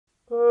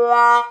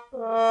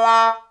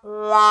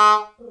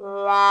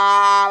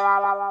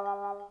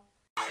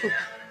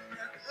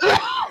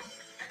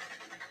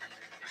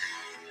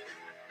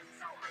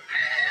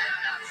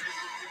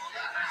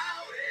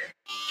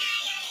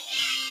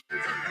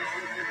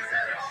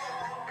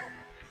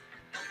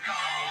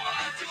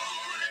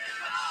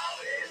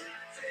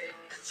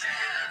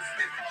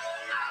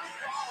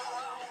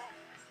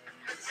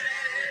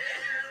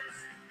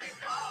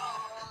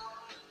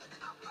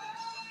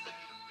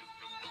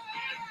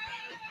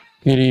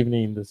Good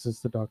evening. This is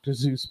the Dr.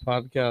 Zeus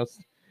podcast,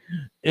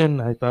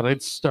 and I thought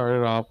I'd start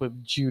it off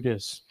with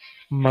Judas,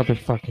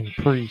 motherfucking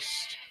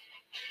Priest.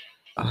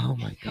 Oh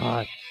my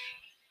god.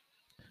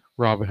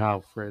 Rob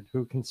Halford,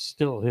 who can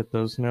still hit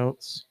those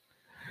notes.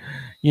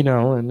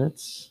 And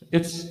it's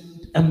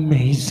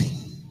amazing.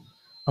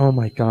 Oh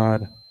my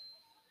god.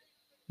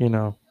 You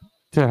know,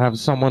 to have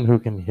someone who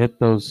can hit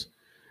those,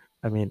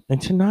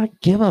 and to not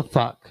give a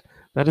fuck.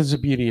 That is the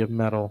beauty of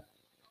metal.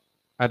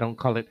 I don't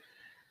call it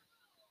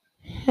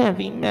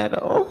heavy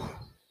metal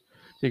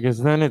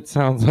because then it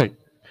sounds like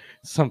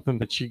something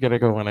that you gotta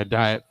go on a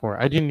diet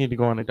for. I didn't need to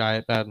go on a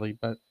diet badly,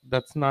 but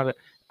that's not it.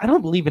 I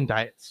don't believe in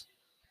diets.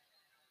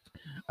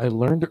 I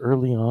learned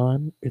early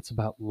on it's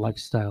about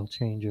lifestyle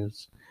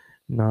changes,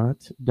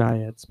 not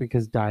diets,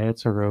 because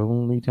diets are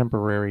only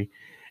temporary.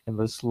 And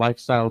this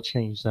lifestyle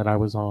change that I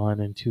was on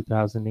in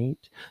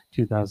 2008,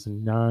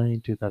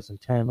 2009,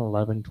 2010,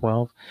 11,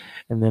 12,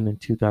 and then in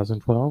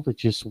 2012, it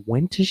just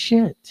went to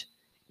shit.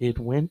 It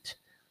went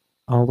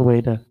all the way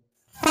to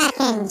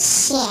fucking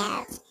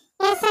shit. Yes,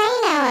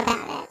 I know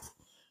about it.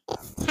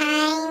 It's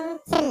time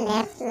to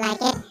live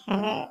like it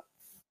hurts.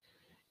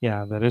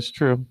 yeah, that is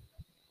true.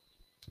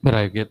 But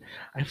I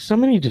have so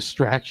many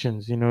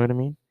distractions, you know what I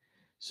mean?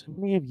 So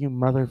many of you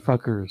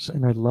motherfuckers,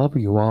 and I love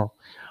you all.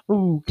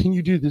 Oh, can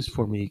you do this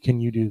for me? Can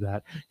you do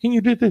that? Can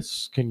you do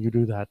this? Can you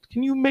do that?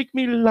 Can you make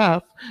me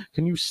laugh?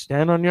 Can you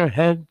stand on your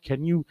head?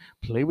 Can you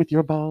play with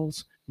your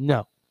balls?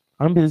 No,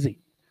 I'm busy.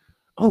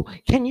 Oh,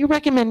 can you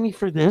recommend me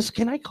for this?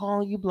 Can I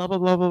call you? Blah, blah,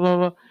 blah, blah, blah,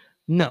 blah.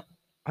 No,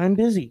 I'm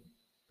busy.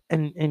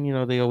 And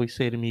they always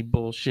say to me,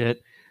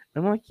 bullshit.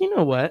 I'm like, you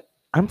know what?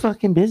 I'm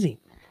fucking busy.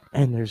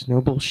 And there's no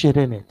bullshit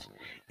in it.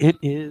 It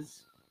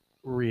is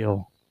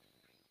real.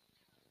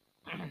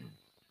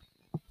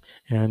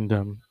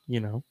 And,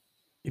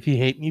 if you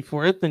hate me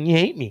for it, then you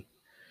hate me.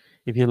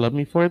 If you love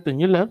me for it, then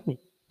you love me.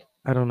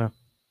 I don't know.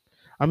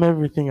 I'm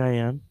everything I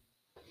am.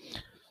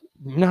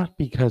 Not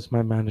because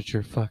my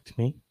manager fucked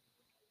me.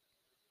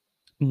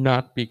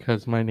 Not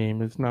because my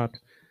name is not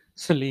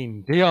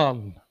Celine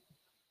Dion.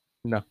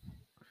 No.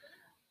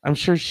 I'm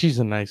sure she's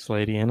a nice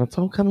lady, and it's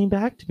all coming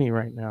back to me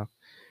right now.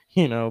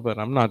 But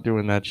I'm not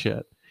doing that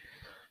shit.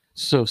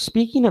 So,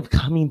 speaking of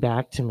coming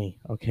back to me,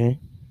 okay?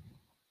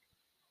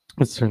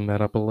 Let's turn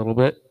that up a little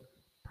bit.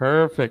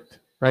 Perfect.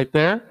 Right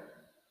there?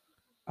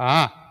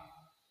 Ah,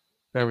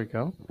 there we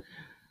go.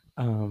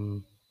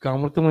 Gone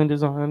with the Wind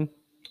is on.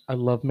 I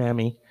love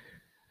Mammy.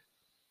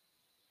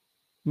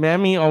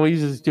 Mammy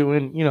always is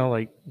doing,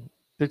 like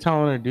they're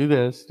telling her do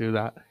this, do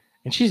that,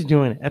 and she's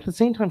doing it. At the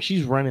same time,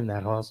 she's running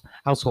that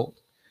household.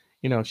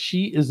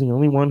 She is the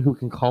only one who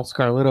can call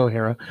Scarlett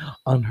O'Hara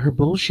on her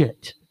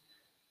bullshit.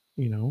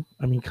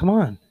 Come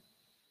on.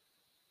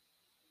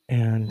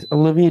 And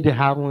Olivia de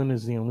Havilland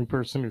is the only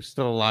person who's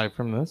still alive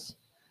from this.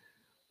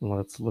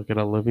 Let's look at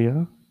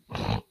Olivia.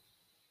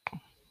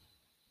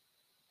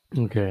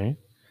 Okay.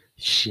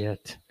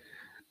 Shit.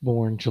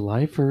 Born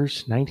July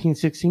 1st,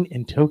 1916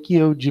 in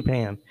Tokyo,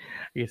 Japan.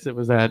 I guess it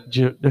was that,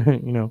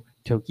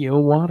 Tokyo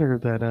water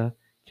that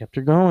kept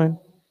her going.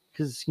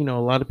 Because, a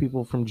lot of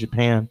people from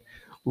Japan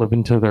live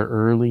into their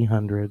early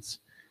hundreds,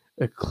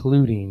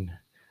 including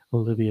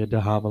Olivia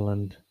de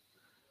Havilland.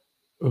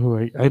 Oh,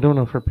 I don't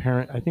know if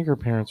I think her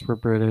parents were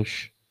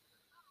British,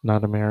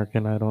 not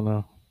American. I don't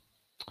know.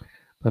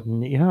 But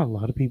yeah, a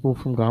lot of people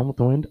from Gone with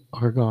the Wind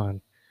are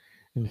gone.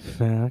 In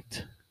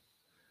fact,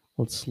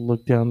 let's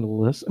look down the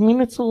list.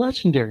 It's a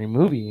legendary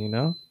movie,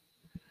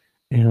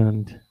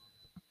 And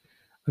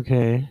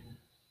okay,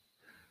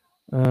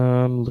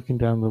 looking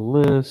down the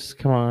list.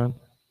 Come on,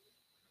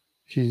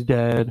 she's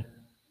dead.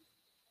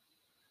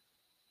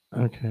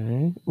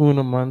 Okay,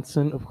 Una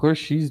Munson. Of course,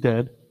 she's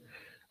dead.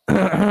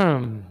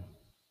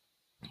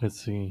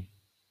 Let's see.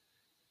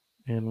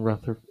 And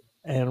Rutherford,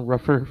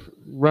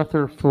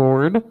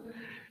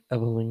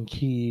 Evelyn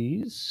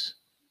Keyes.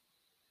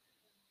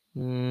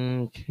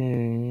 Okay,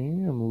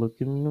 I'm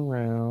looking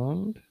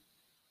around.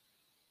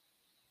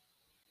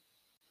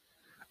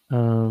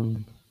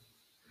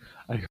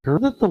 I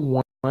heard that the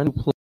one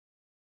who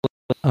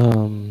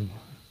played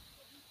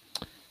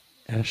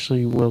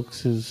Ashley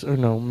Wilkes'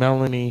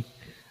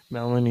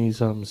 Melanie's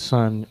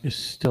son is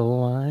still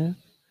alive.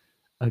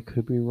 I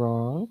could be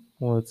wrong.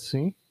 Let's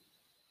see.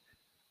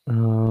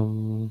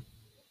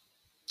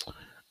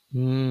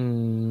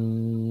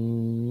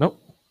 Nope.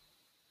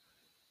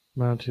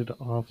 Mounted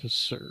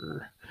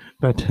officer.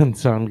 That didn't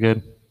sound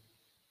good.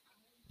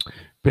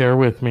 Bear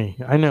with me.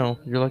 I know.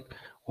 You're like,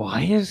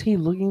 why is he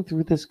looking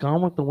through this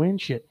Gone with the Wind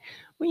shit?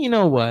 Well, you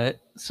know what?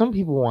 Some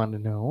people want to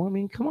know.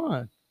 Come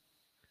on.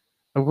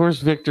 Of course,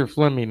 Victor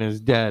Fleming is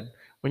dead.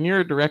 When you're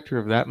a director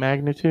of that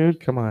magnitude,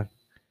 come on.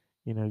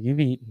 You've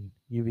eaten.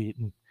 You've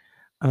eaten.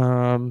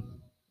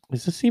 Um,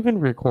 is this even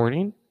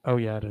recording? Oh,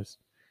 yeah, it is.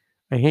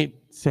 I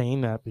hate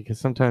saying that because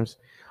sometimes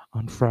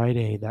on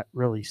Friday that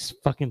really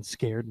fucking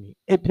scared me.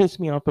 It pissed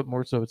me off, but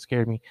more so it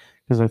scared me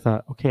because I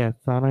thought, okay, I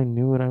thought I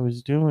knew what I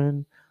was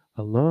doing.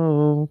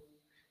 Hello?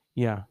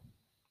 Yeah.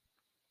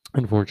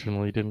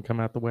 Unfortunately, it didn't come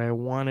out the way I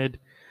wanted,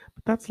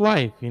 but that's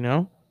life.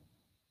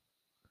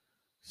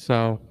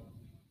 So,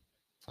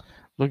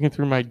 looking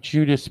through my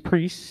Judas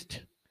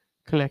Priest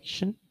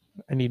collection,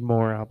 I need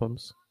more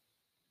albums.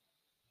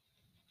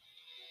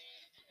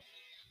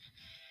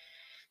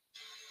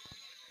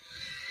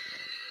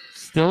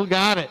 Still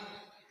got it.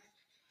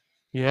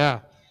 Yeah.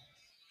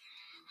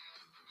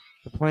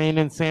 They're playing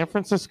in San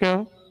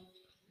Francisco.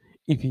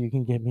 If you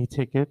can get me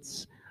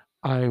tickets,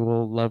 I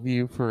will love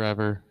you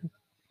forever.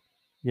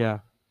 Yeah.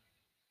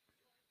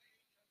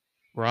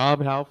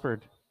 Rob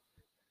Halford.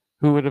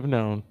 Who would have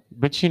known?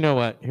 But you know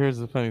what? Here's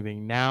the funny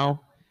thing.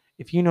 Now,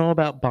 if you know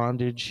about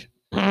bondage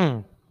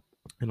and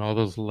all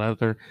those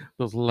leather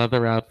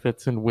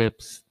outfits and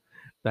whips,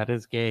 that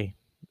is gay.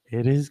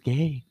 It is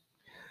gay.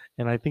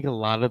 And I think a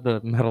lot of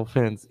the metal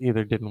fans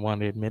either didn't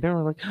want to admit it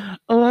or like,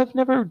 oh, I've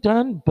never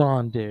done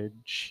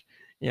bondage.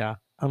 Yeah.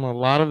 And a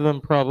lot of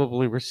them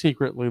probably were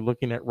secretly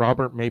looking at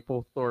Robert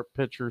Mapplethorpe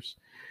pictures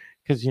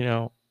because,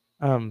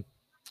 um,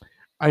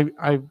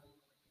 I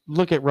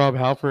look at Rob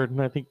Halford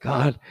and I think,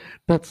 God,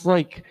 that's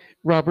like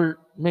Robert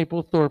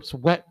Mapplethorpe's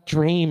wet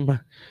dream.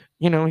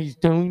 He's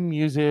doing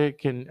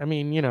music and I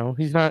mean,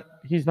 he's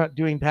not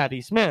doing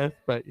Patti Smith,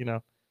 but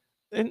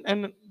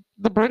and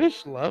the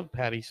British love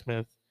Patti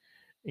Smith,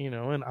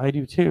 and I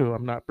do too.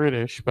 I'm not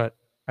British, but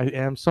I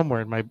am somewhere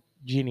in my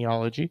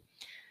genealogy.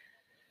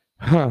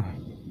 Huh.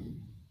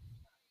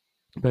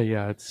 But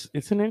yeah,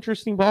 it's an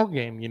interesting ball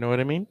game, you know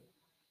what I mean?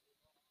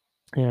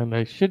 And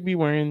I should be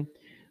wearing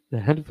the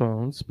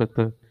headphones, but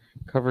the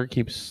cover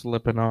keeps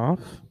slipping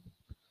off.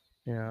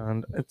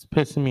 And it's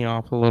pissing me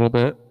off a little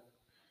bit.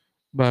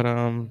 But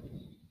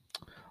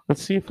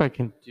let's see if I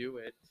can do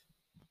it.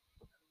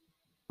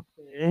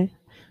 Okay.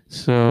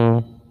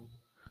 So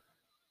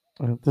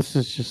this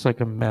is just like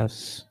a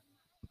mess.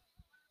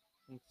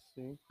 Let's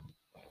see.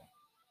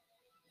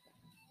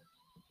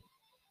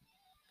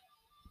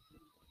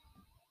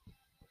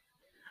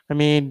 I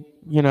mean,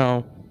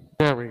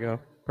 there we go.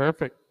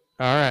 Perfect.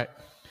 All right.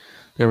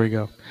 There we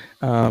go.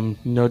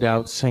 No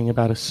doubt saying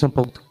about a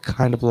simple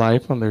kind of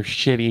life on their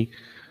shitty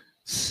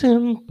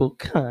Simple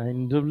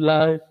Kind of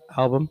Life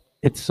album.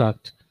 It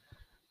sucked.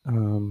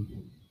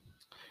 Um,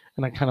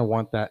 and I kind of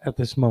want that at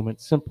this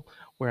moment. Simple,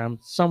 where I'm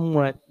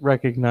somewhat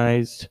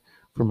recognized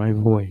for my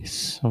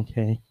voice,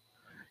 okay?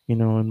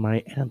 And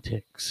my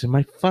antics and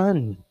my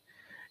fun.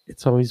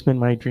 It's always been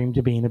my dream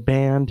to be in a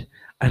band.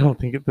 I don't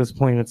think at this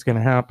point it's going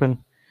to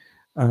happen.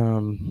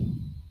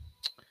 Um,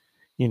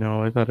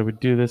 I thought I would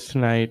do this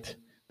tonight.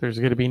 There's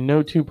going to be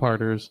no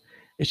two-parters.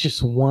 It's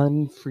just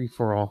one free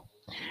for all.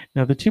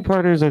 Now the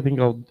two-parters, I think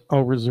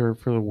I'll reserve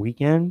for the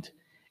weekend.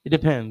 It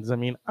depends. I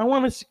mean, I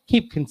want to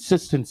keep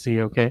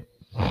consistency, okay?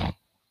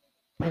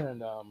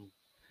 And I'm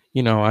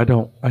not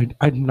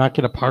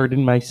going to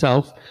pardon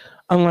myself,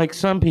 unlike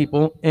some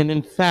people. And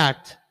in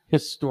fact,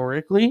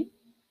 historically,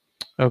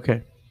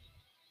 okay,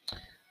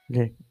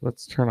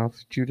 let's turn off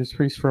Judas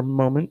Priest for a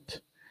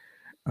moment.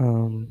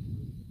 Um,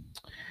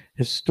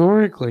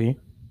 historically,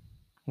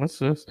 what's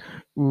this?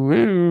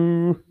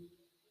 Ooh,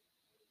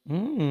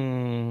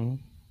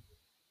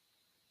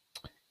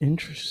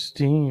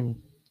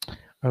 interesting.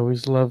 I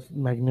always love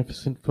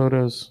magnificent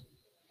photos.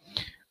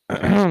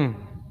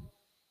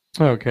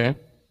 Okay,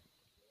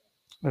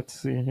 let's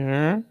see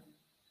here.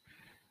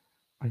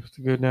 I have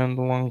to go down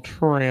the long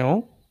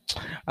trail.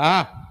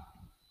 The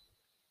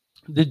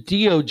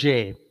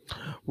DOJ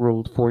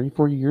ruled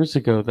 44 years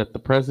ago that the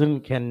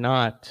president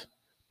cannot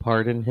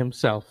pardon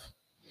himself.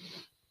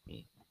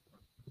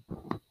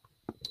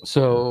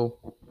 So,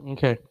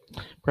 okay.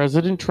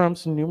 President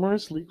Trump's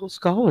numerous legal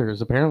scholars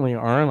apparently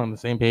aren't on the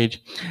same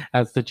page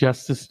as the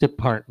Justice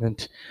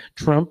Department.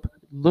 Trump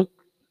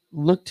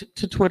looked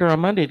to Twitter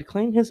on Monday to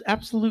claim his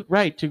absolute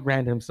right to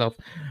grant himself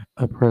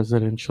a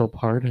presidential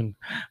pardon,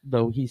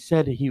 though he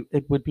said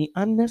it would be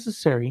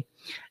unnecessary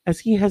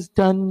as he has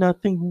done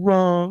nothing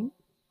wrong.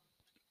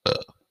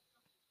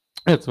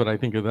 That's what I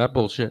think of that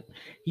bullshit.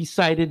 He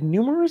cited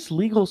numerous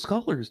legal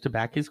scholars to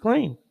back his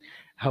claim.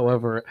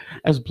 However,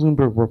 as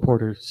Bloomberg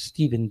reporter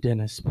Stephen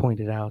Dennis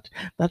pointed out,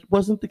 that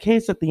wasn't the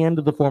case at the end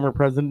of the former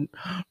President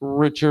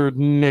Richard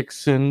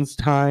Nixon's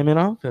time in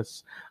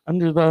office.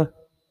 Under the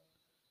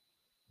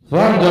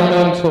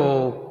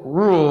fundamental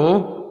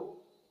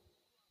rule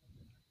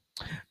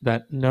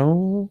that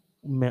no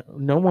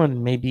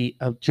one may be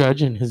a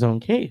judge in his own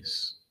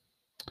case,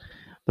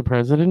 the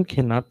president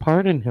cannot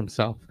pardon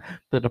himself,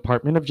 the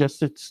Department of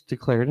Justice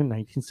declared in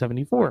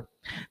 1974.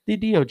 The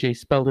DOJ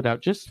spelled it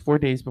out just 4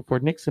 days before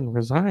Nixon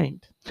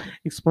resigned,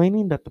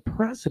 explaining that the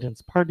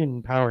president's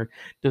pardoning power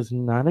does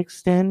not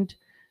extend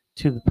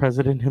to the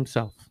president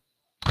himself.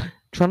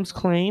 Trump's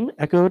claim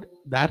echoed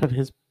that of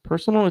his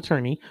personal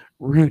attorney,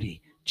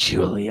 Rudy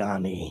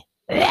Giuliani,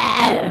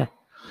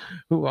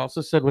 who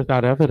also said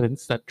without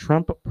evidence that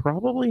Trump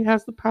probably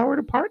has the power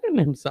to pardon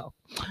himself.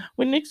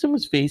 When Nixon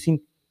was facing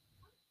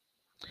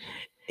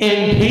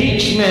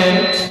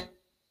impeachment.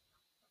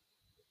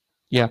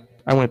 Yeah,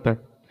 I went there.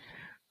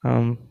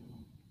 Um,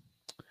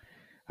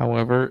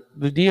 However,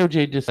 the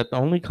DOJ just said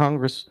only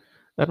Congress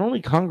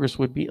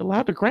would be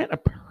allowed to grant a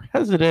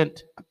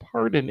president a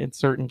pardon in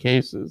certain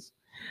cases.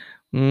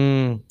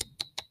 Mm.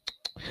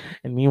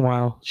 And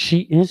meanwhile, she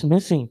is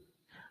missing.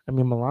 I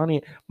mean,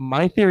 Melania.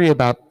 My theory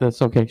about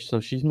this. Okay, so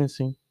she's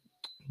missing.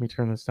 Let me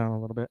turn this down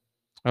a little bit.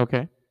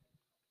 Okay,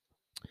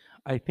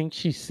 I think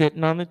she's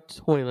sitting on the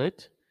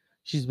toilet.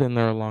 She's been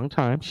there a long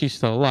time. She's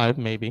still alive,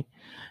 maybe.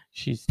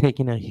 She's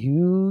taking a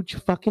huge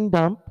fucking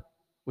dump,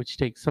 which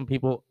takes some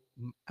people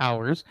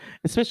hours,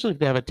 especially if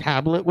they have a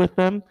tablet with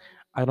them.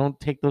 I don't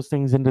take those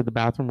things into the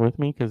bathroom with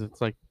me because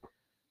it's like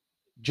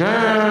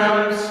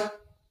germs.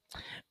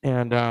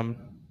 And Oh,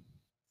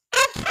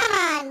 come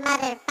on,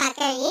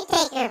 motherfucker. You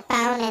take your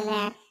phone in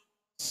there.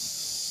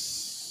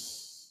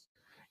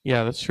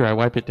 yeah, that's true. I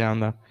wipe it down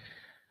though.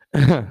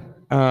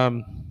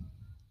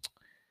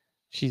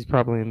 She's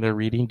probably in there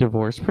reading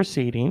divorce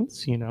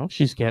proceedings.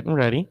 She's getting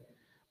ready.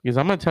 Because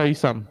I'm going to tell you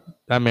something.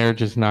 That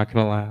marriage is not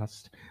going to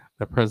last.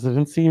 The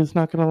presidency is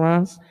not going to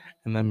last.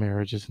 And that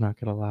marriage is not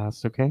going to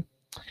last, okay?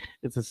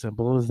 It's as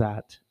simple as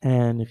that.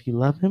 And if you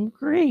love him,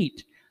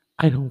 great.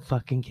 I don't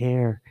fucking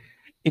care.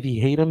 If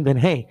you hate him, then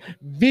hey,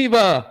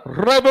 Viva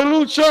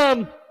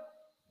Revolution!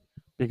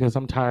 Because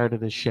I'm tired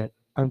of this shit.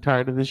 I'm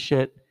tired of this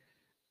shit.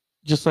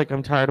 Just like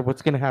I'm tired of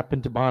what's going to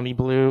happen to Bonnie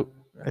Blue.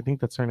 I think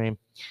that's her name.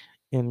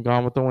 In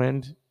Gone with the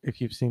Wind.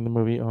 If you've seen the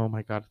movie, oh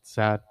my God, it's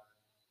sad.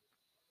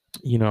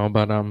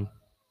 But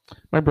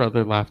my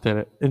brother laughed at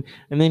it.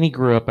 And then he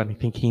grew up and I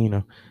think he,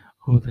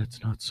 oh,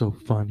 that's not so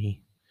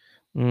funny.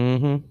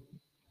 Mm-hmm.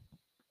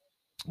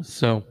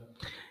 So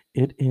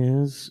it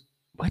is,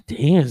 what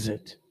day is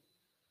it?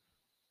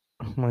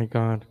 Oh my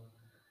God.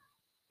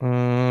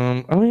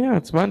 Oh yeah,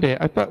 it's Monday.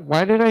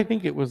 Why did I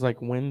think it was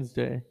like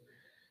Wednesday?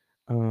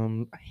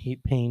 I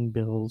hate paying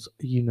bills.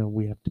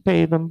 We have to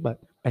pay them, but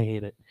I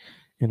hate it.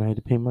 And I had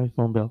to pay my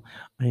phone bill.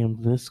 I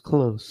am this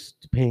close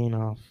to paying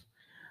off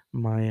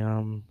my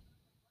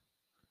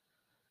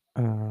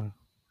uh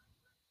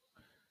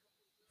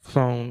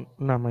phone,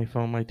 not my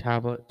phone, my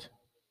tablet.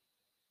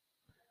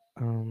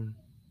 Um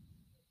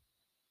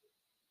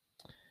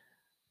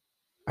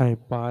I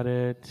bought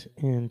it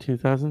in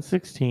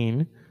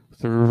 2016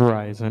 through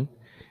Verizon,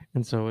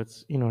 and so it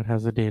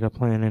has a data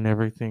plan and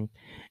everything,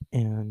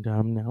 and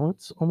now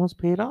it's almost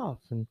paid off.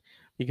 And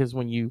because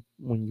when you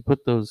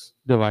put those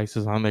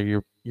devices on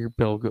there, your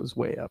bill goes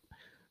way up.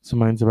 So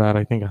mine's about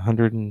I think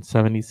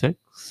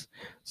 176.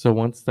 So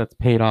once that's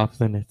paid off,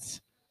 then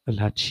it's a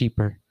lot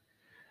cheaper.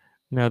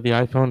 Now the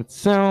iPhone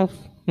itself,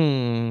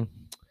 I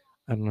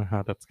don't know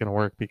how that's gonna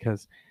work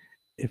because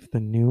if the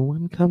new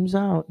one comes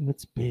out and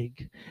it's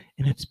big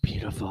and it's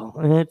beautiful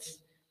and it's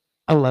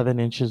 11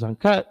 inches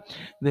uncut,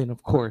 then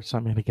of course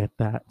I'm going to get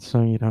that.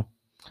 So,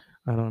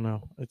 I don't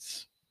know.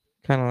 It's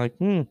kind of like,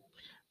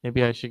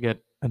 maybe I should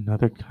get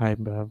another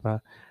type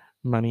of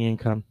money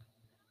income.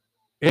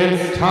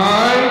 It's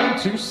time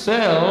to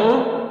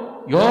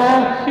sell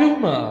your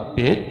humor,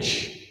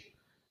 bitch.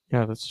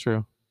 Yeah, that's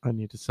true. I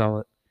need to sell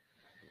it.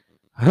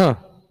 Huh.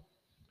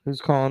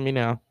 Who's calling me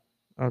now?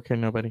 Okay,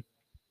 nobody.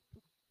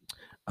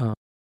 Um,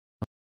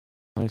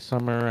 my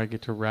summer, I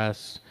get to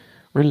rest,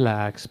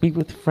 relax, be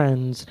with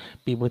friends,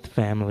 be with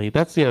family.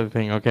 That's the other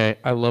thing, okay?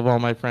 I love all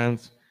my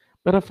friends,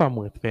 but if I'm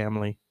with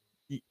family,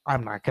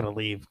 I'm not going to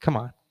leave. Come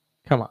on.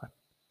 Come on.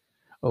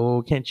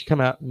 Oh, can't you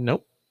come out?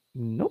 Nope.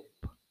 Nope.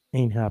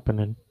 Ain't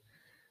happening.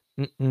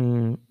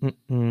 Mm-mm,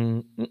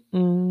 mm-mm,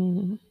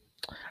 mm-mm.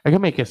 I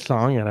can make a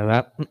song out of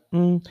that.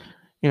 Mm-mm.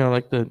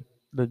 Like the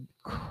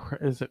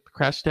is it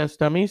Crash Test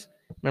Dummies?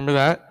 Remember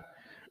that?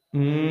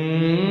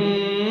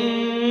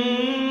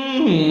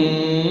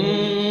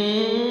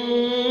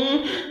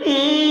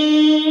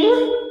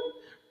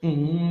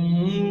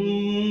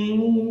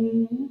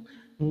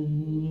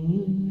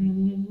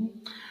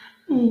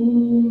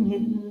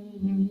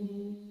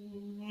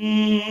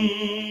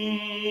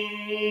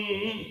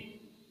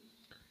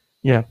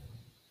 Yeah.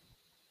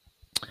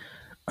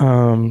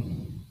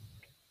 Um,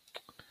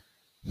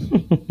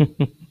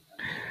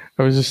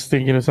 I was just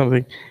thinking of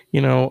something.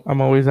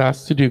 I'm always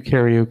asked to do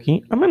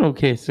karaoke. I'm an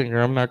okay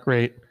singer. I'm not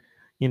great,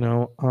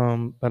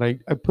 but I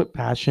put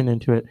passion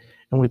into it.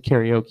 And with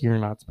karaoke, you're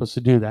not supposed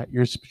to do that.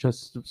 You're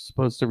just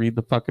supposed to read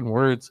the fucking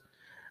words.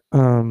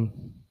 Um,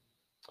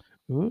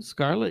 Ooh,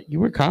 Scarlett, you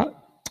were caught.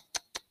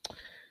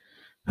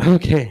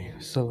 Okay,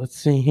 so let's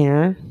see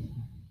here.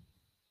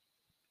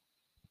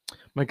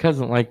 My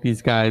cousin liked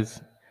these guys.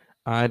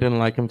 I didn't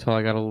like them till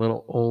I got a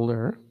little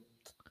older.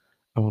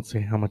 I won't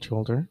say how much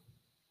older.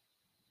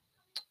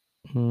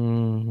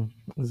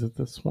 Is it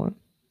this one?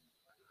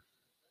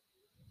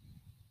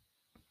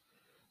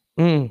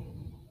 Okay,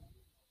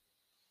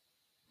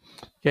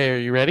 are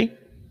you ready?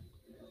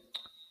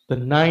 The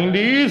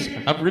 90s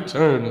have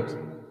returned.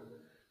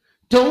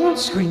 Don't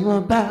scream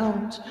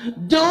about,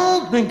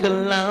 don't think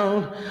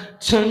aloud.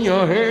 Turn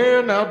your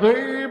head now,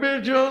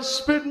 baby, just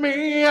spit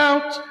me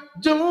out.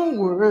 Don't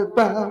worry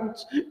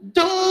about,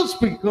 don't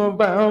speak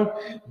about.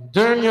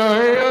 Turn your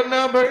head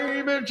now,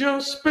 baby,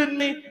 just spit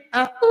me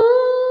out.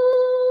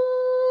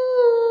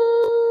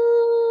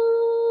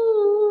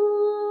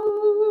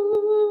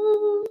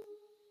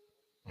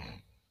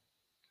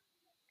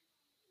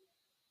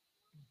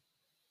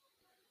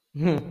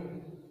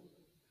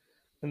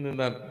 And then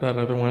that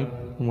other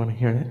one, you want to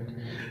hear it?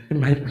 It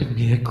might win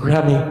me a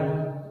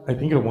Grammy. I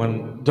think it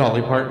won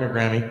Dolly Parton a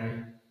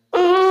Grammy.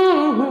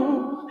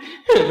 Oh,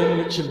 heaven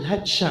let your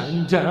light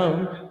shine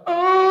down.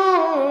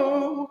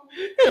 Oh,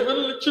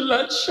 heaven let your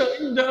light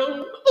shine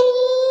down.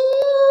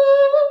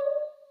 Oh.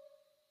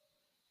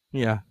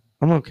 Yeah,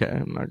 I'm okay.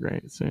 I'm not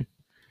great. See,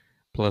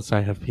 plus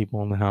I have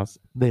people in the house.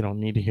 They don't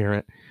need to hear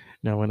it.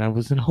 Now, when I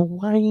was in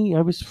Hawaii,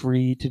 I was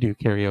free to do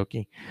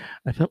karaoke.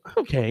 I felt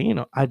okay.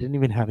 I didn't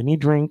even have any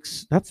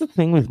drinks. That's the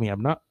thing with me.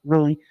 I'm not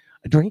really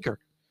a drinker.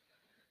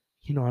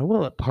 I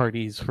will at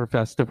parties for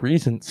festive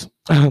reasons.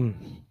 I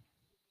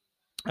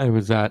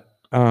was at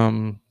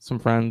some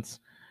friends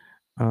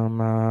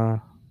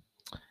back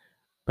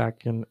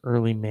in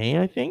early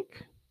May, I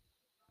think.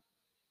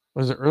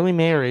 Was it early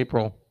May or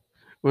April?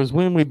 It was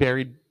when we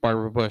buried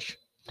Barbara Bush.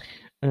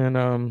 And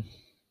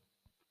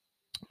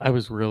I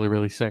was really,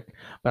 really sick.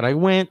 But I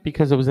went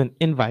because it was an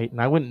invite,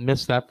 and I wouldn't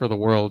miss that for the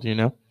world.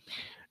 And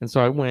so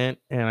I went,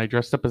 and I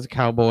dressed up as a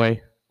cowboy,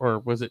 or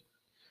was it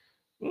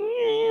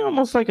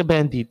almost like a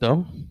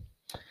bandito?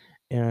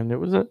 And it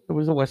was a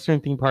Western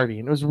themed party,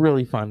 and it was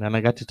really fun. And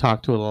I got to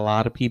talk to a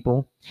lot of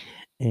people,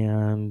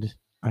 and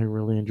I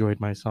really enjoyed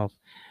myself.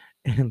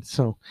 And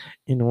so,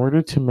 in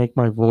order to make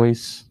my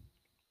voice,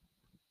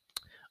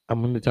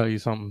 I'm going to tell you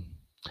something.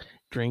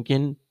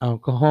 Drinking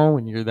alcohol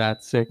when you're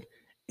that sick,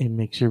 it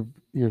makes your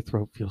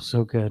throat feel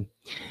so good.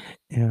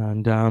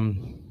 And at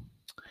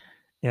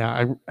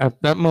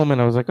that moment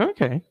I was like,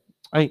 okay.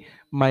 And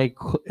I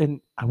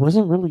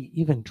wasn't really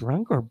even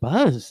drunk or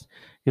buzzed,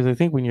 because I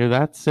think when you're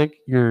that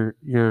sick,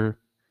 it's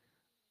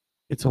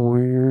a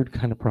weird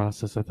kind of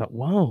process. I thought,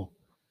 whoa,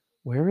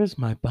 where is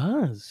my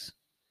buzz?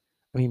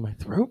 I mean, my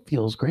throat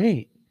feels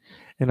great.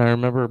 And I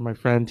remember my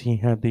friend, he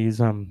had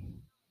these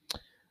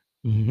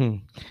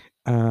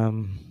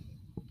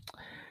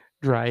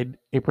dried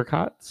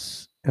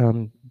apricots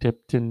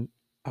dipped in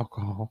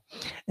alcohol,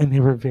 and they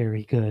were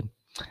very good.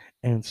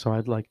 And so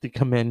I'd like to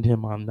commend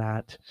him on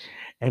that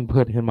and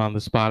put him on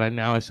the spot. And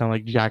now I sound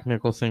like Jack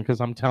Nicholson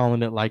because I'm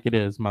telling it like it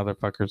is,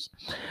 motherfuckers.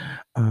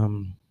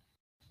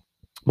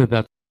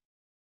 But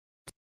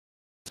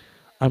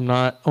I'm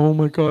not, oh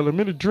my God, I'm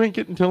going to drink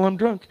it until I'm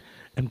drunk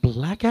and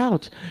black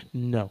out.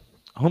 No,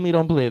 homie,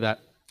 don't play that.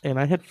 And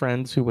I had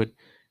friends who would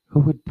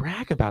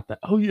brag about that.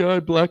 Oh yeah,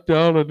 I blacked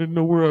out. I didn't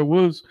know where I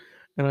was.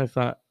 And I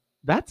thought,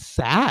 that's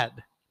sad.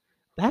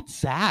 That's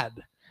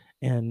sad.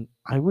 And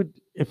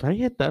if I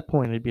hit that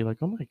point, I'd be like,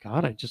 oh my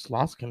God, I just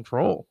lost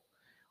control.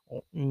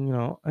 And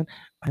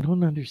I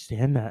don't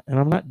understand that. And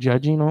I'm not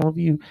judging all of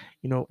you.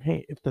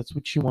 Hey, if that's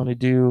what you want to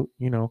do,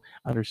 I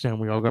understand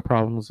we all got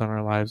problems in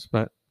our lives,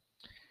 but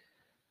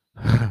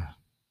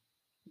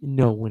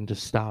know when to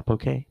stop,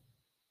 okay?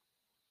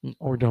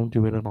 Or don't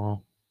do it at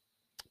all.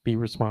 Be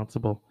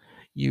responsible.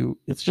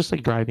 It's just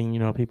like driving.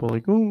 People are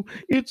like, oh,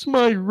 it's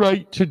my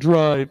right to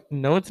drive.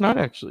 No, it's not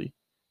actually.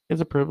 It's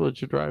a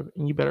privilege to drive,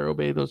 and you better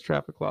obey those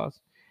traffic laws.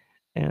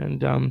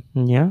 And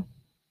yeah,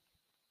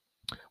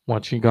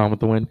 watching Gone with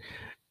the Wind.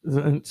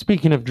 And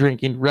speaking of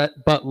drinking, Rhett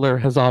Butler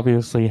has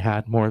obviously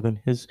had more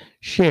than his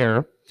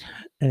share,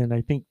 and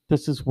I think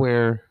this is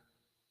where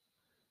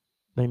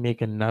they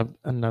make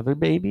another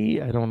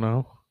baby. I don't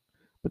know,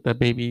 but that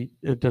baby,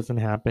 it doesn't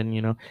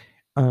happen.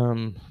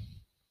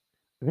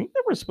 I think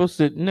they were supposed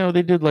to. No,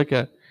 they did like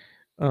a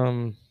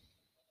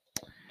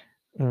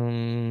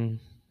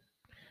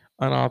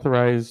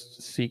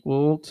unauthorized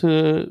sequel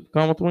to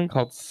Gone with the Wind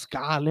called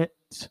Scarlet.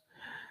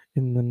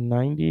 In the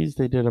 90s,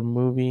 they did a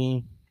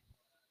movie.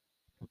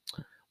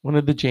 One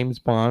of the James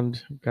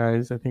Bond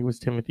guys, I think it was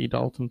Timothy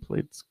Dalton,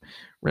 played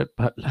Rhett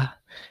Butler.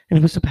 And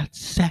it was about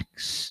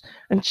sex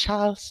and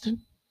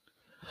Charleston.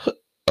 And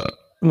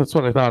that's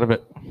what I thought of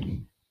it.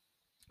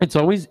 It's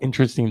always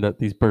interesting that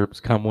these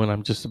burps come when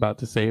I'm just about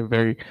to say a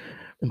very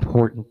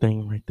important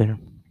thing right there.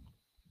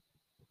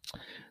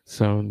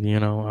 So,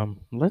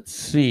 let's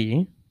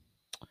see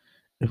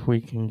if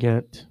we can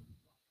get,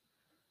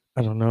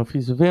 I don't know if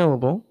he's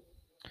available.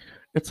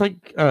 It's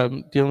like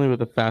dealing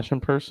with a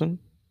fashion person,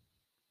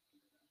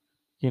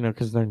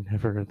 because they're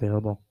never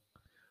available.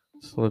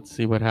 So let's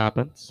see what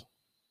happens.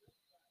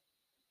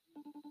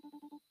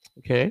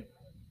 Okay.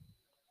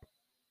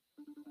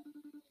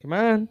 Come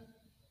on.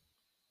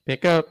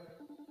 Pick up.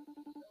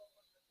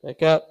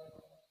 Pick up.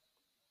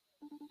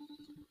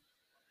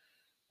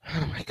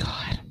 Oh my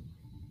God.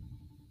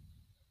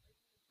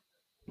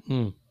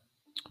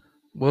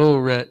 Whoa,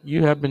 Rhett,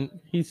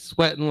 he's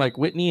sweating like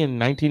Whitney in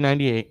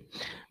 1998.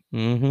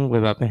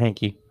 Without the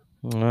hanky.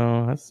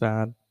 Oh, that's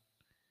sad.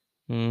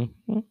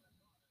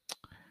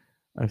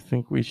 I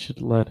think we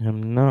should let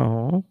him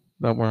know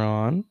that we're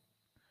on.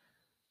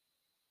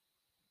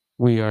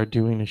 We are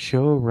doing a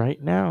show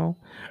right now.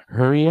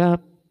 Hurry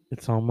up.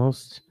 It's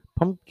almost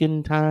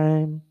pumpkin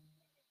time.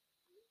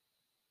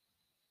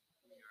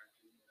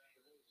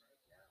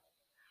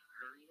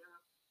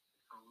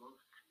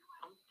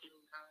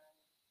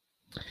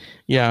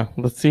 Yeah,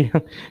 let's see.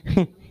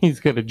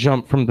 He's going to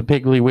jump from the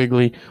Piggly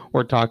Wiggly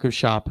or Taco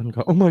Shop and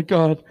go, oh my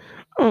God.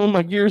 Oh,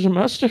 my gears and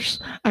musters.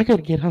 I got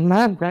to get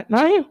online right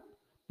now.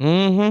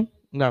 Mm-hmm.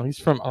 No, he's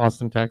from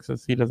Austin,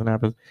 Texas. He doesn't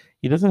have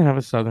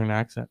a southern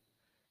accent.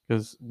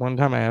 Because one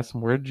time I asked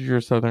him, where did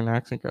your southern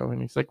accent go? And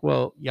he's like,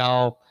 well,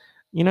 y'all,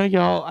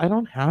 y'all, I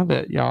don't have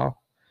it, y'all.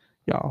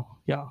 Y'all.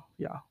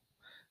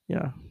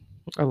 Yeah.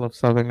 I love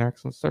southern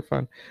accents. They're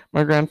fun.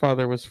 My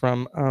grandfather was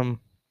from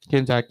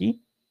Kentucky.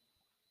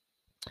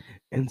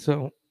 And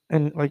so,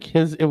 and like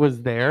it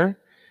was there,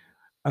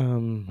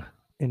 um,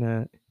 in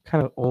a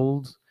kind of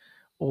old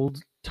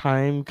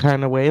time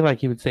kind of way. Like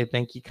he would say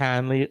thank you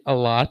kindly a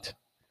lot.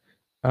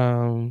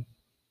 Um,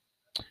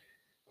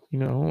 you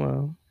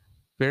know,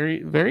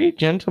 very, very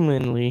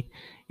gentlemanly.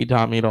 He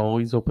taught me to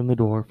always open the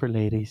door for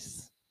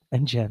ladies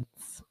and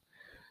gents.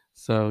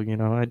 So,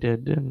 I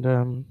did.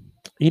 And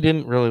he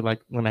didn't really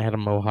like when I had a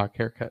mohawk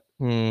haircut.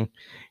 He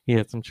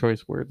had some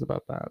choice words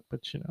about that.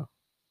 But,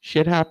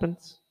 shit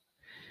happens.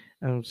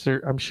 I'm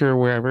sure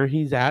wherever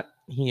he's at,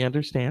 he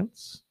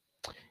understands.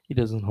 He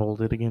doesn't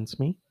hold it against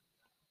me.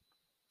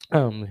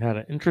 Had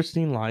an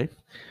interesting life.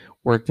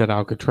 Worked at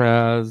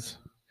Alcatraz.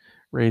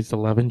 Raised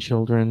 11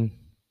 children,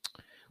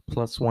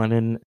 plus one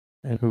and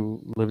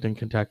who lived in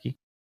Kentucky.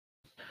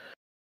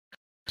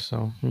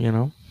 So, In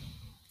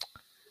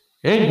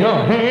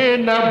your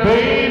hand now,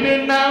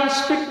 baby, now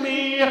speak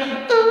me.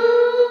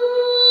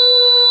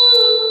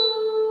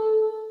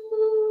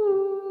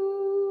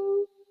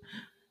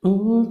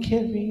 Ooh,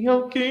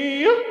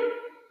 karaoke.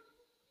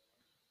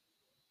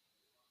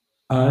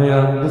 I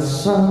am the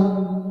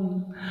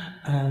sun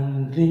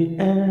and the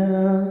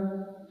air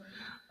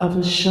of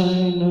a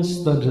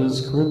shyness that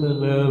is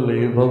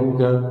criminally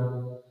vulgar.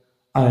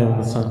 I am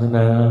the sun and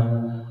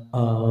air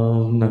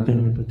of nothing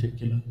in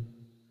particular.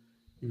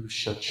 You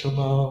shut your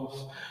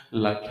mouth,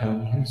 like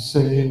how you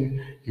say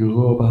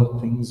you're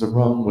about things the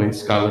wrong way,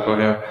 Scarlet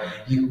O'Hara.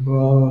 You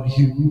are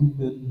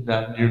human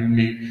and you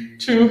need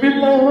to be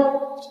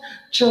loved,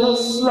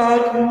 just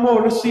like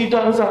Morrissey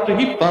does after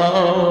he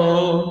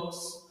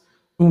falls.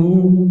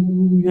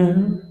 Ooh,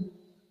 yeah.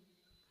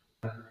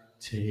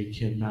 Take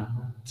him out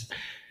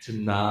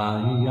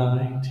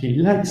tonight. He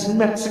likes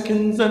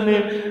Mexicans and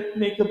they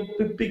make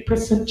a big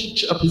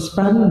percentage of his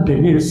fan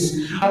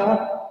base.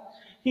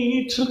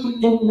 He took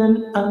me in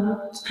and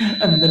out,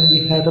 and then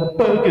we had a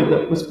burger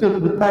that was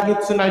filled with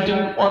maggots, and I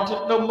didn't want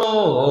it no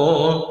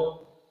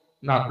more.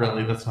 Not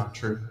really, that's not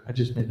true. I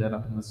just made that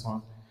up in the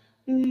song.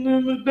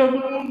 Never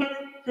double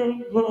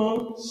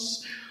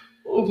us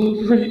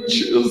over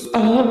Rachel's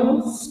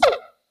eyes.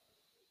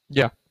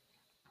 Yeah.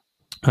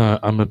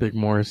 I'm a big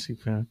Morrissey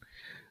fan.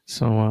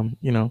 So,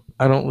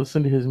 I don't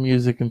listen to his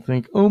music and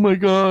think, oh my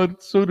God,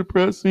 it's so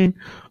depressing.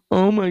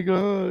 Oh my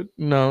God.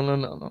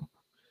 No.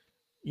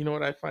 You know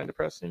what I find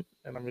depressing?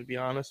 And I'm going to be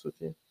honest with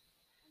you.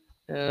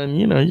 And,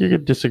 you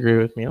could disagree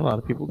with me. A lot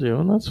of people do,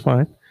 and that's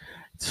fine.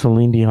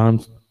 Celine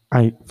Dion,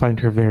 I find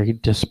her very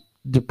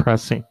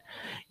depressing.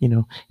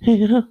 Yeah,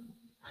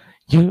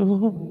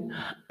 you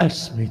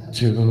asked me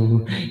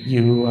to.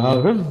 You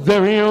are a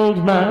very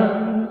old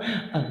man,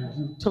 and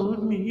you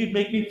told me you'd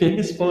make me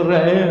famous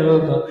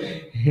forever.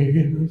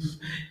 If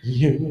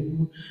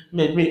you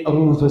made me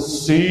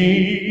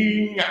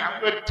oversing, I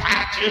would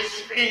touch you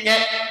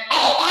singing.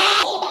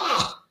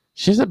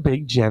 She's a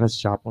big Janis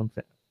Joplin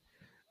fan.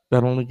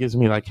 That only gives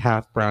me like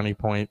half brownie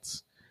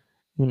points.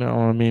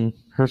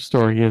 Her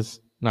story is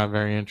not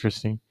very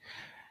interesting.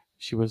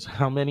 She was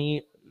how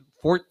many?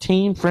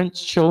 14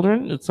 French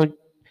children? It's like,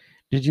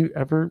 did you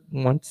ever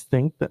once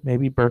think that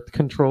maybe birth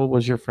control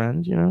was your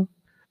friend?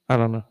 I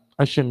don't know.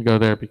 I shouldn't go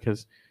there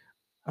because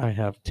I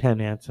have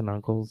 10 aunts and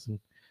uncles. And,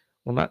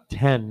 well, not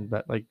 10,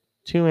 but like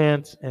 2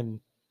 aunts and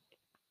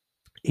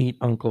 8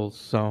 uncles.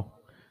 So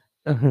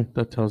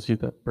that tells you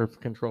that birth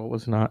control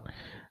was not,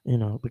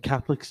 the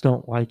Catholics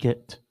don't like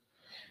it.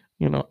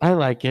 I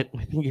like it.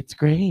 I think it's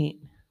great.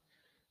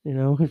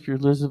 If you're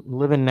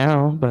living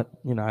now, but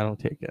I don't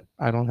take it.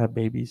 I don't have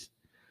babies.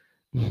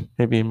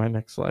 Maybe in my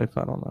next life,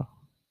 I don't know.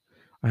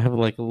 I have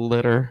like a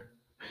litter.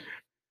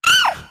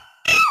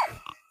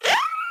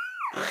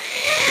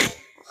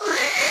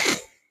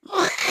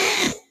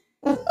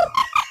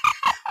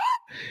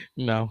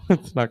 No,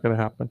 it's not gonna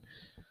happen.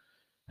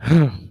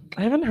 I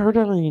haven't heard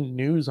any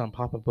news on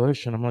Papa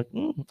Bush, and I'm like,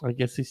 I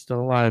guess he's still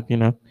alive,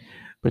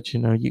 But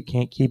you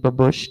can't keep a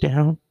bush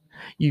down.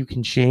 You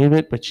can shave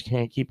it, but you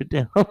can't keep it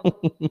down.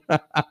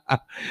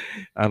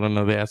 I don't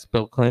know. They asked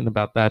Bill Clinton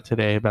about that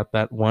today, about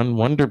that one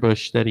wonder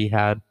bush that he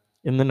had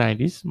in the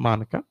 90s,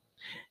 Monica.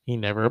 He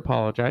never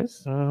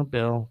apologized. Oh,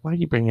 Bill, why are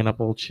you bringing up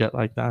old shit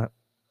like that?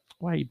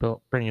 Why are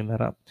you bringing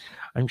that up?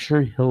 I'm sure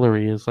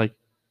Hillary is like,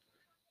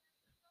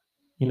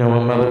 You know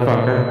what,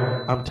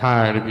 motherfucker? I'm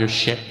tired of your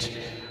shit.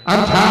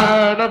 I'm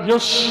tired of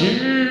your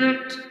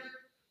shit.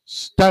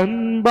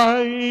 Stand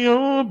by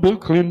your Bill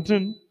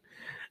Clinton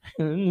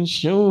and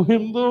show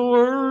him the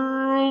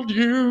world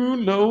you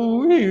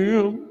know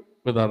him.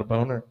 Without a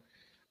boner.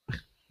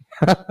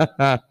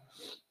 I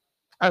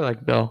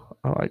like Bill.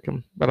 I like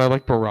him. But I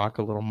like Barack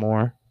a little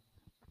more.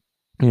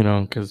 You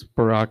know, because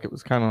Barack, it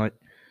was kind of like,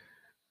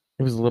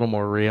 it was a little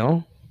more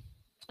real.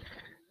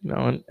 You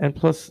know, and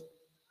plus,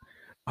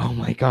 oh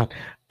my God,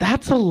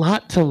 that's a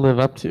lot to live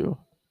up to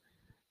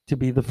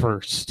be the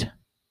first.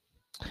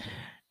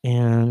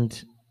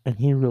 And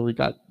he really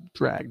got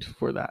dragged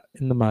for that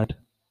in the mud.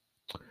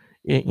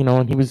 You know,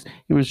 and he was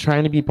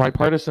trying to be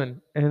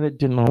bipartisan, and it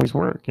didn't always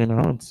work. You know,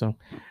 and so,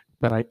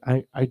 but I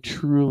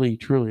truly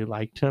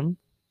liked him.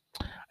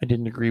 I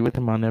didn't agree with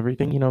him on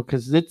everything, you know,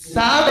 because it's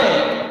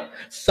solid,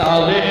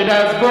 solid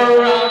as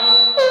Barack.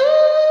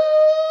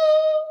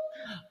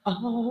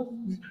 A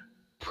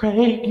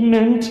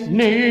pregnant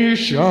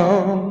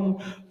nation,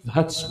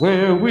 that's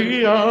where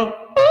we are.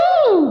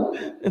 Ooh,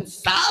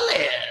 it's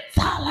solid,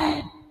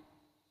 solid.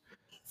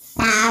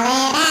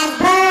 Solid as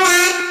Barack.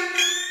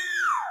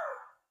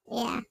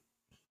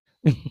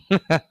 Yeah.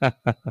 It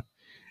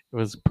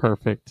was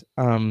perfect.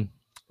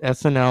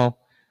 SNL,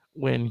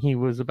 when he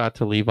was about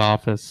to leave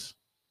office,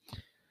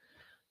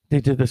 they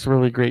did this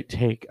really great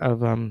take of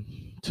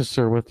 "To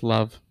Sir with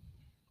Love."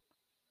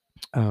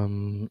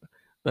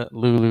 That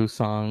Lulu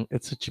song.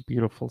 It's such a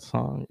beautiful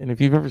song. And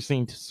if you've ever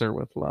seen "To Sir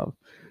with Love,"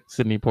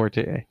 Sidney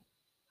Poitier,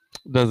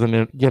 doesn't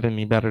it get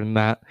any better than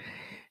that?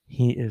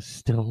 He is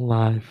still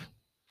alive.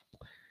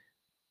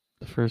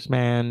 The first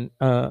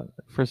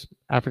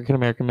African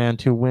American man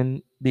to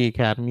win the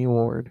Academy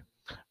Award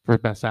for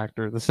Best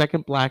Actor. The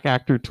second black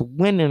actor to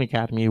win an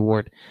Academy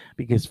Award,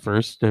 because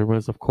first there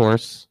was, of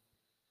course,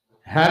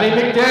 Hattie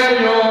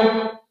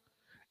McDaniel.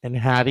 And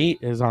Hattie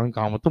is on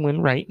Gone with the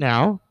Wind right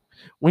now.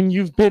 When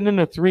you've been in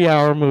a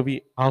 3-hour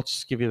movie, I'll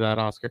just give you that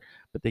Oscar.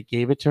 But they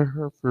gave it to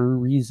her for a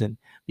reason.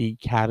 The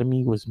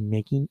Academy was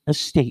making a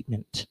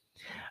statement.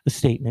 A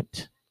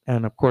statement.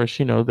 And of course,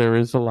 you know, there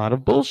is a lot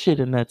of bullshit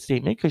in that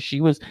statement because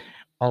she was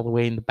all the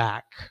way in the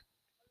back.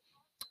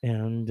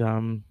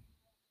 And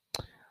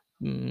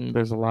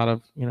there's a lot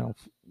of, you know,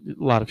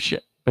 a lot of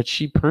shit. But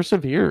she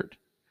persevered.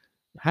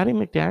 Hattie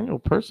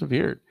McDaniel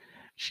persevered.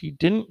 She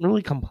didn't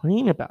really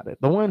complain about it.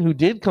 The one who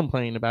did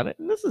complain about it,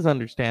 and this is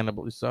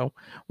understandably so,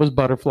 was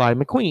Butterfly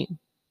McQueen.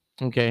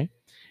 Okay.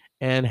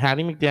 And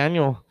Hattie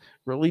McDaniel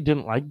really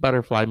didn't like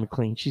Butterfly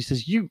McQueen. She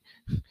says, You're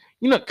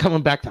not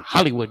coming back to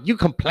Hollywood. You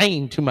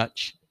complain too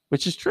much.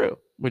 Which is true.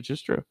 But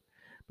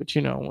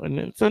you know, and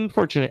it's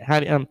unfortunate.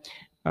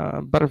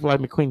 Butterfly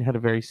McQueen had a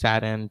very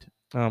sad end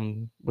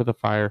with a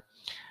fire.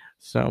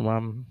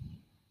 So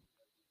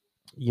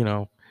you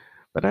know,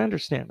 but I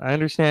understand. I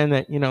understand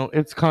that, you know,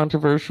 it's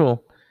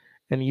controversial.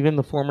 And even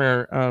the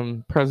former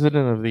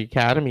president of the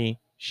Academy,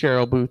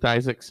 Cheryl Booth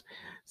Isaacs,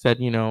 said,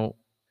 you know,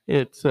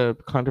 it's a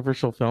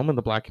controversial film in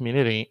the black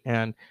community.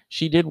 And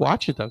she did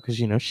watch it, though,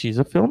 because, you know, she's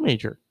a film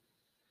major.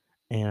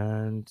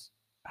 And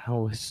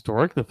how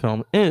historic the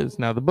film is.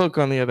 Now, the book,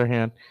 on the other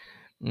hand,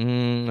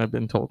 I've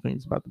been told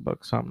things about the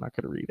book, so I'm not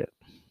going to read it.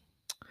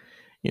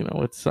 You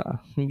know, it's,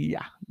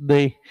 yeah,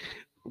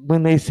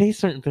 when they say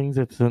certain things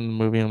that's in the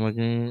movie, I'm like,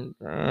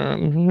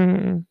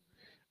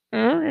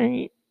 all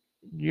right,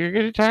 you're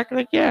gonna talk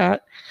like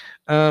that.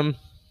 But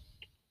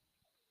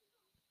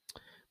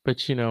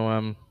you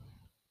know,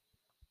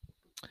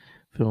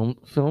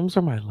 films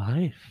are my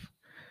life.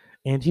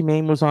 Auntie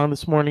Mame was on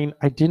this morning.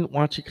 I didn't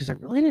watch it because I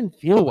really didn't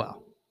feel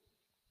well,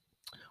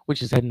 which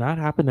had not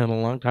happened in a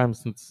long time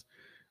since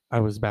I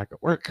was back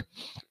at work.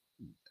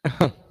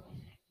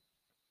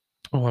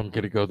 Oh, I'm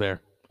gonna go there.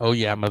 Oh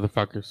yeah,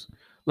 motherfuckers,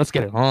 let's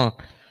get it on.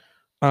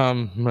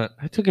 But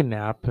I took a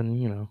nap, and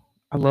you know,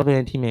 I love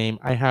Auntie Mame.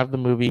 I have the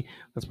movie.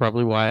 That's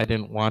probably why I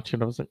didn't watch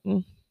it. I was like,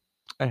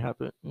 I have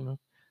it. You know,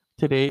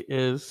 today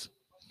is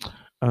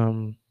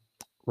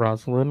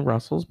Rosalind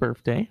Russell's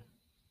birthday.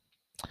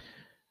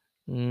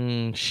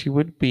 She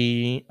would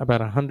be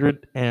about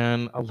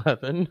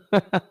 111.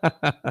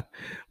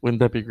 Wouldn't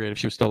that be great if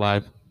she was still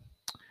alive?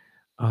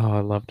 Oh,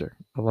 I loved her.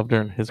 I loved her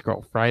in His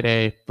Girl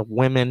Friday, The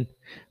Women,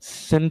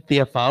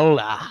 Cynthia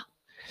Fowler,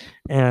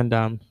 and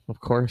of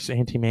course,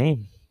 Auntie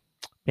Mame,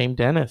 Mame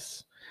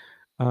Dennis.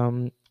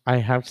 I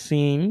have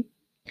seen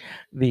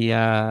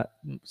the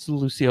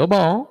Lucille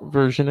Ball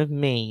version of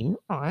Mame.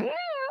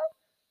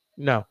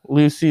 No,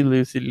 Lucy.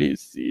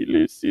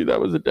 That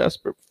was a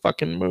desperate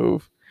fucking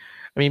move.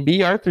 I mean,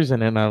 B. Arthur's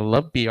in it, and I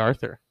love B.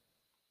 Arthur.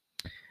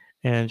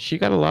 And she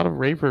got a lot of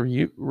rave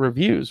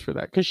reviews for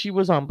that because she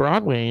was on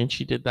Broadway and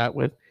she did that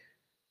with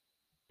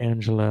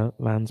Angela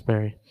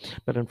Lansbury.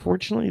 But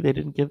unfortunately, they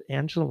didn't give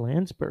Angela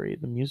Lansbury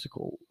the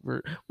musical,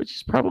 which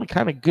is probably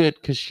kind of good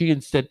because she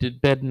instead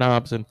did Bed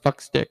Knobs and Fuck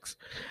Sticks.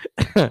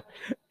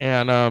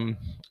 And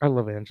I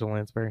love Angela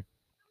Lansbury.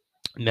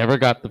 Never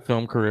got the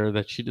film career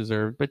that she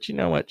deserved, but you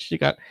know what? She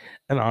got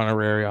an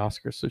honorary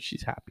Oscar, so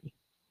she's happy.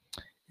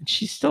 And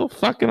she's still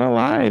fucking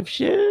alive.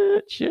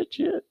 Shit.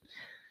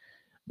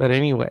 But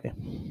anyway,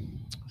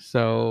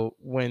 so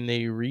when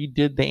they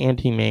redid the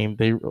anti-name,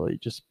 they really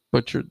just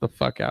butchered the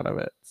fuck out of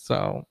it.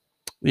 So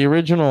the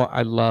original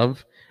I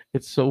love.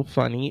 It's so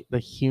funny. The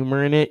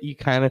humor in it, you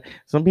kind of,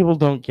 some people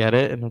don't get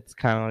it, and it's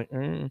kind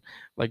of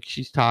like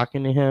she's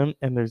talking to him,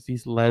 and there's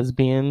these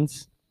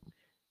lesbians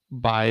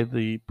by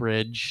the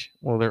bridge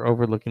while they're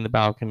overlooking the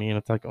balcony, and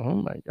it's like, oh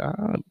my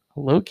god,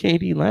 hello,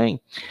 Katie Lang,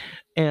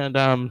 and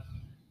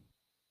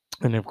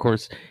of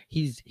course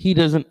he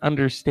doesn't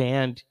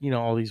understand,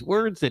 all these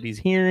words that he's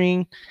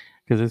hearing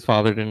because his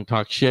father didn't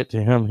talk shit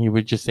to him. He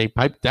would just say,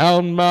 pipe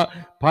down,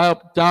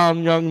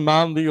 young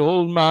man, the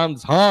old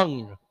man's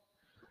hung.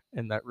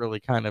 And that really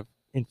kind of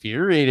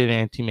infuriated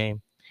Auntie May.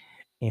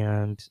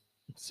 And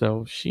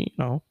so she,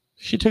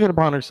 she took it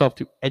upon herself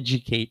to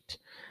educate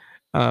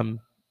Patrick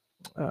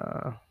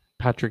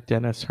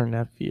Dennis, her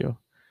nephew.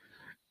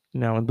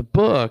 Now, in the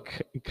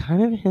book, it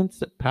kind of hints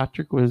that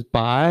Patrick was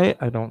bi.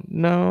 I don't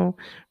know.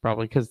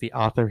 Probably because the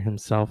author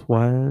himself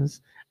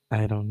was.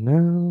 I don't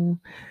know.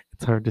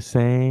 It's hard to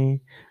say.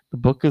 The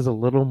book is a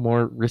little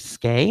more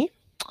risque.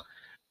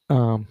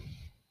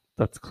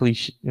 That's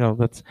cliche.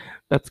 That's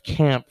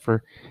camp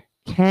for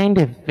kind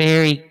of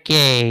very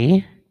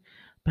gay,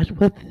 but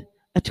with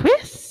a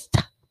twist.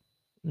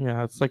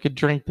 Yeah, it's like a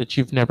drink that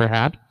you've never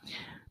had.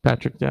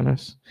 Patrick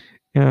Dennis.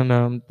 And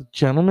the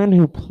gentleman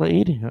who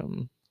played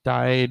him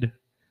died,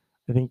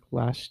 I think,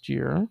 last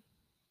year.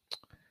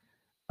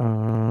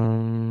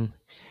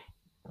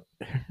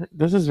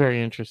 This is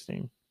very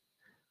interesting.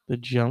 The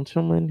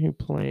gentleman who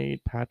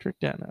played Patrick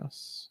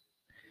Dennis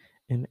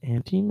in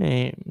Auntie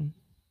Mame,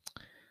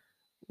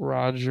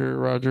 Roger.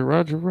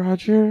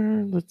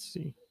 Let's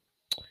see.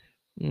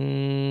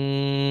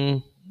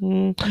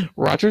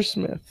 Roger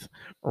Smith.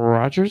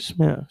 Roger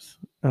Smith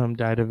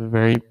died of a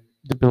very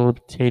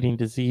debilitating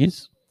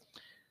disease.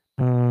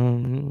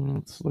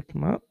 Let's look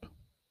him up.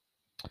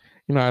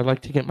 I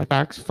like to get my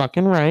facts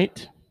fucking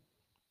right.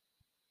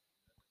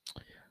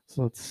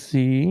 So let's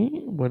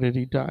see. What did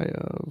he die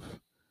of?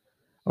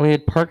 Oh, he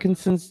had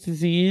Parkinson's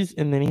disease,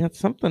 and then he had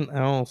something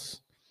else.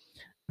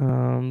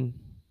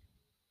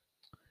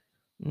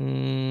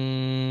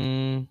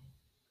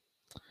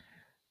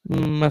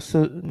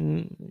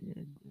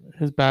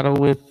 His battle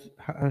with,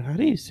 how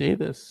do you say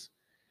this?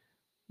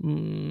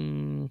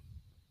 Oh,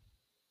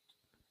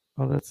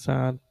 that's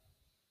sad.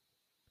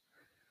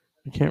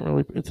 I can't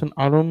really. It's an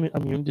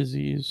autoimmune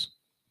disease.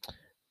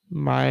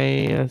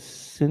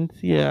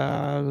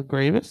 Myasthenia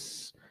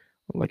gravis,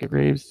 like a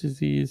Graves'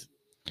 disease.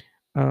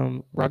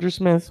 Roger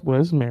Smith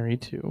was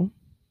married to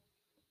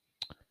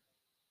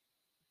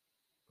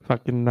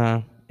fucking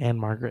Anne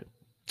Margaret.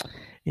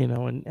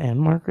 And Anne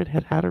Margaret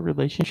had a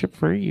relationship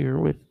for a year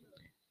with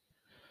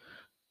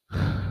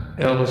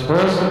Elvis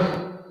Presley.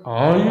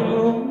 Are you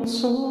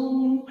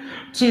lonesome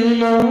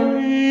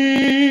tonight?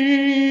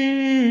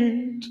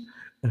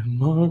 And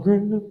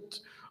Margaret,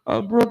 I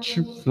brought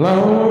you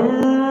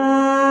flowers.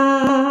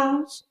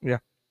 Yeah,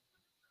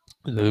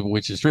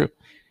 which is true.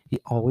 He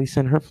always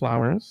sent her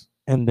flowers,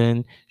 and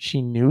then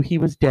she knew he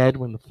was dead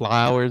when the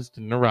flowers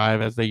didn't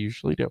arrive, as they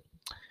usually do.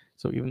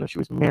 So even though she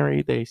was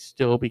married, they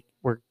still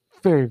were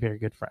very, very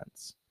good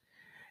friends.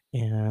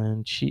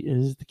 And she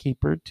is the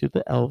keeper to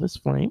the Elvis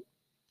flame.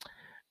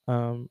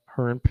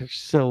 Her and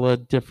Priscilla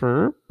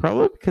differ,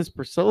 probably because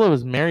Priscilla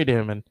was married to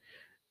him, and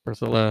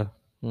Priscilla,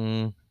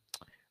 I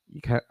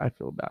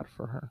feel bad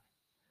for her.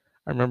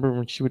 I remember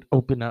when she would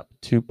open up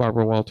to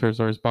Barbara Walters,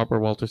 or is Barbara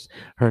Walters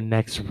her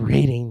next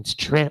ratings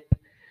trip?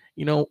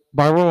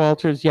 Barbara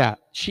Walters, yeah,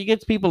 she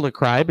gets people to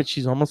cry, but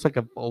she's almost like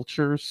a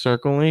vulture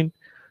circling.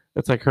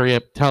 It's like, hurry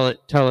up, tell it.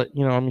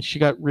 She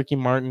got Ricky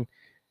Martin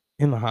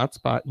in the hot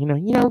spot.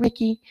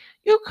 Ricky,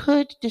 you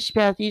could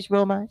dispel these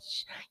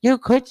rumors. You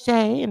could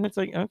say, and it's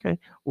like, okay,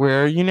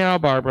 where are you now,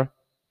 Barbara?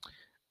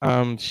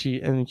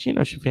 She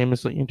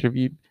famously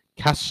interviewed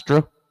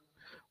Castro,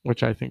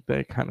 which I think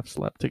they kind of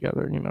slept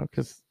together,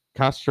 because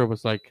Castro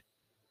was like,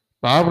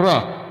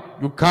 Barbara,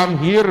 you come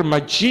here,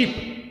 my Jeep.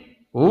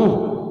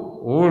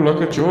 Oh,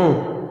 look at you.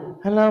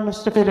 Hello,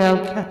 Mr. Fidel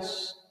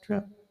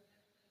Castro.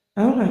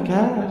 Oh my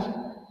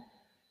God.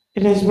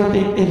 It is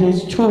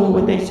true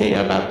what they say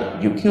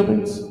about you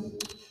Cubans.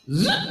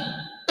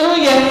 Oh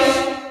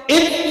yes,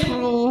 it's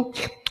true.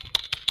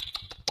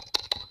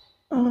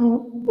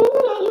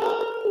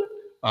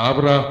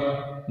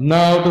 Barbara,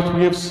 now that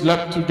we have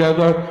slept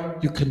together,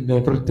 you can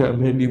never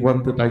tell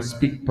anyone that I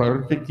speak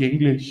perfect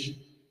English.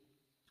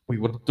 We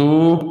will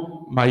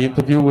do my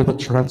interview with a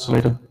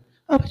translator.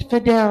 Oh, but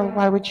Fidel,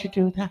 why would you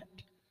do that?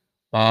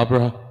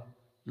 Barbara,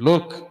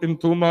 look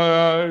into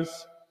my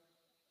eyes.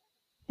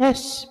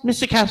 Yes,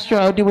 Mr. Castro,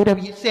 I'll do whatever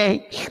you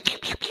say.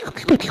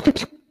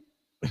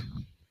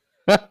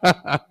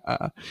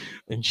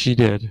 And she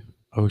did.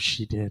 Oh,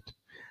 she did.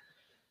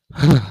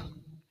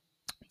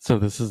 So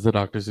this is the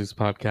Dr. Zeus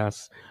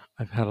podcast.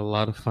 I've had a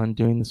lot of fun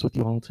doing this with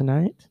you all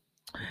tonight.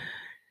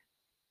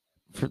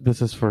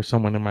 This is for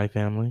someone in my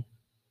family.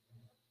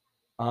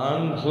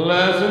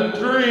 Unpleasant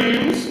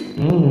dreams.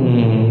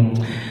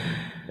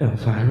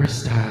 Elvira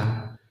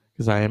style.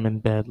 because I am in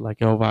bed like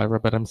Elvira,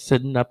 but I'm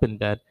sitting up in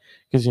bed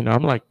because,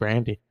 I'm like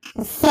Brandy.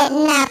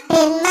 Sitting up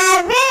in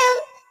my room,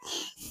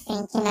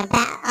 thinking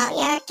about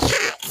all your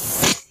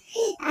cats.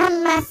 I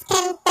must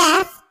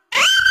confess.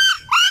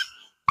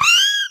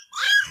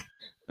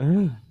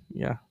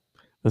 Yeah,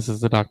 this is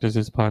the Dr.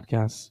 Zeus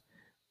podcast.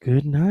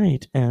 Good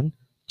night, and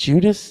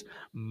Judas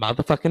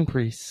motherfucking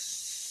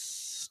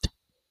Priest.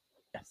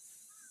 Yes.